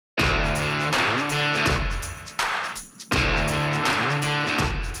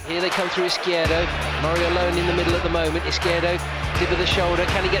Here they come through Izquierdo. Murray alone in the middle at the moment. Izquierdo, dip of the shoulder.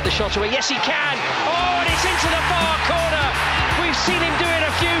 Can he get the shot away? Yes, he can! Oh, and it's into the far corner! We've seen him do it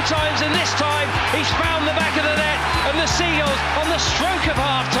a few times, and this time he's found the back of the net, and the Seagulls, on the stroke of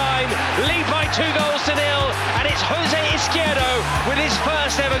half-time, lead by 2-0, and it's Jose Izquierdo with his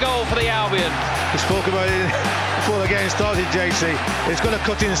first ever goal for the Albion. We spoke about it before the game started, JC. It's going to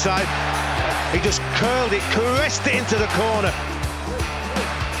cut inside. He just curled it, caressed it into the corner.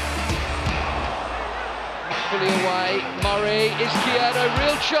 Fully away, Murray, Izquierdo,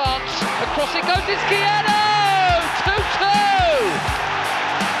 real chance. Across it goes Izquierdo! 2-2!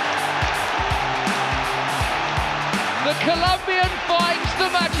 The Colombian finds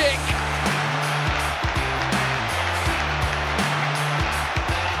the magic.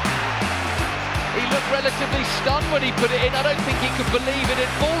 He looked relatively stunned when he put it in. I don't think he could believe it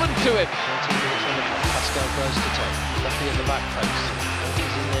had fallen to him. 13 minutes on the clock. Pascal goes to top. Duffy at the back post. He's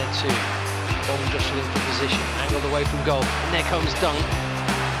in there too. Ball jostling for position. Angled away from goal. And there comes Dunk.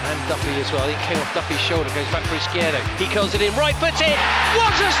 And Duffy as well. He came off Duffy's shoulder. Goes back for Izquierdo. He curls it in. Right footed.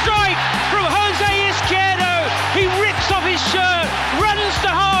 What a strike from Jose Izquierdo. He rips off his shirt. Runs to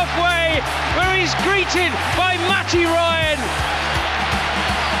halfway. Where he's greeted by Matty Ryan.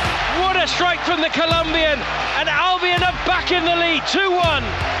 What a strike from the Colombian, and Albion are back in the lead, 2-1.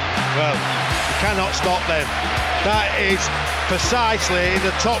 Well, you cannot stop them. That is precisely in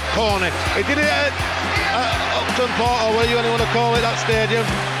the top corner. He did it at Upton Park, or whatever you want to call it, that stadium.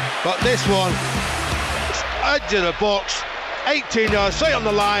 But this one, edge of the box, 18 yards, straight on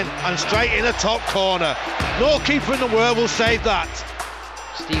the line, and straight in the top corner. No keeper in the world will save that.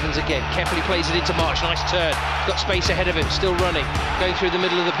 Stevens again, carefully plays it into March, nice turn, got space ahead of him, still running, going through the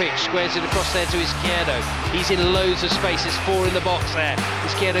middle of the pitch, squares it across there to Izquierdo. He's in loads of space, there's 4 in the box there.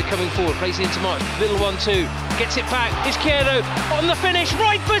 Izquierdo coming forward, plays it into March, little 1-2, gets it back, Izquierdo on the finish,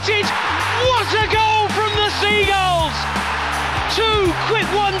 right-footed, what a goal from the Seagulls! 2 quick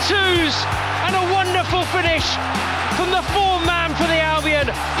 1-2s and a wonderful finish from the form man for the Albion,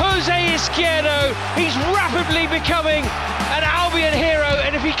 Jose Izquierdo. He's rapidly becoming an Albion hero,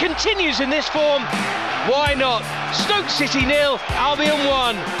 and if he continues in this form, why not? Stoke City 0, Albion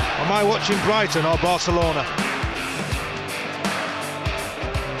 1. Am I watching Brighton or Barcelona?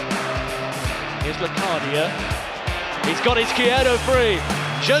 Here's Locadia. He's got Izquierdo free.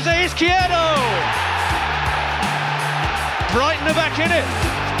 Jose Izquierdo! Brighton are back in it.